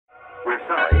We're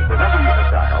sorry, the number you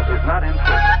have dialed is not in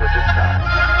service at this time.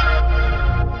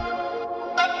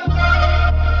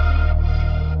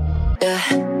 Yeah,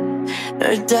 no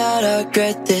doubt I'll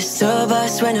regret this. Tour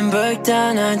bus went and broke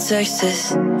down on Texas.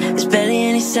 There's barely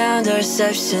any sound or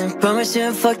reception. Promise you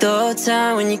won't fuck the whole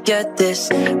time when you get this.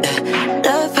 Yeah,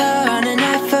 love power on an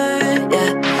iPhone.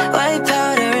 Yeah, white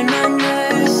powder in my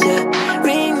nerves. Yeah,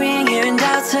 ring ring hearing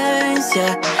dial turns.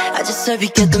 Yeah, I just hope you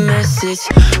get the message.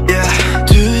 Yeah,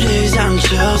 2 days out in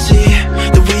Chelsea.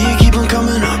 The way you keep on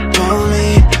coming up on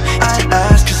me, I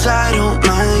ask cause I don't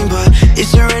mind, but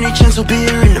is there any chance we'll be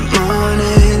here in the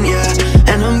morning?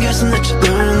 Yeah, and I'm guessing that you're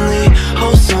lonely.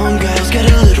 Wholesome girls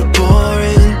get a little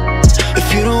boring.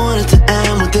 If you don't want it to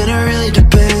end, well then it really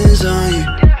depends on you.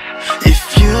 If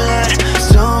you let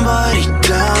somebody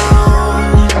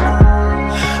down,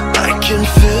 I can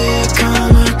feel your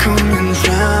karma coming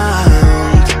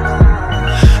round,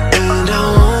 and I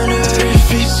wonder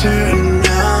if it's hurting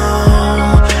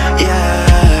now.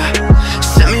 Yeah,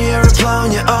 send me a reply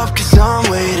when you're up cause I'm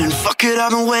waiting. Fuck it,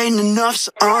 I've been waiting enough,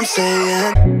 so I'm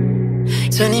saying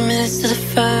 20 minutes to the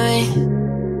fight.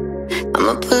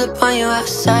 I'ma pull up on you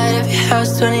outside of your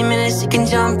house. 20 minutes you can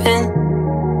jump in.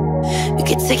 We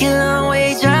could take a long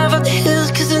way, drive up the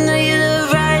hills, cause I know you love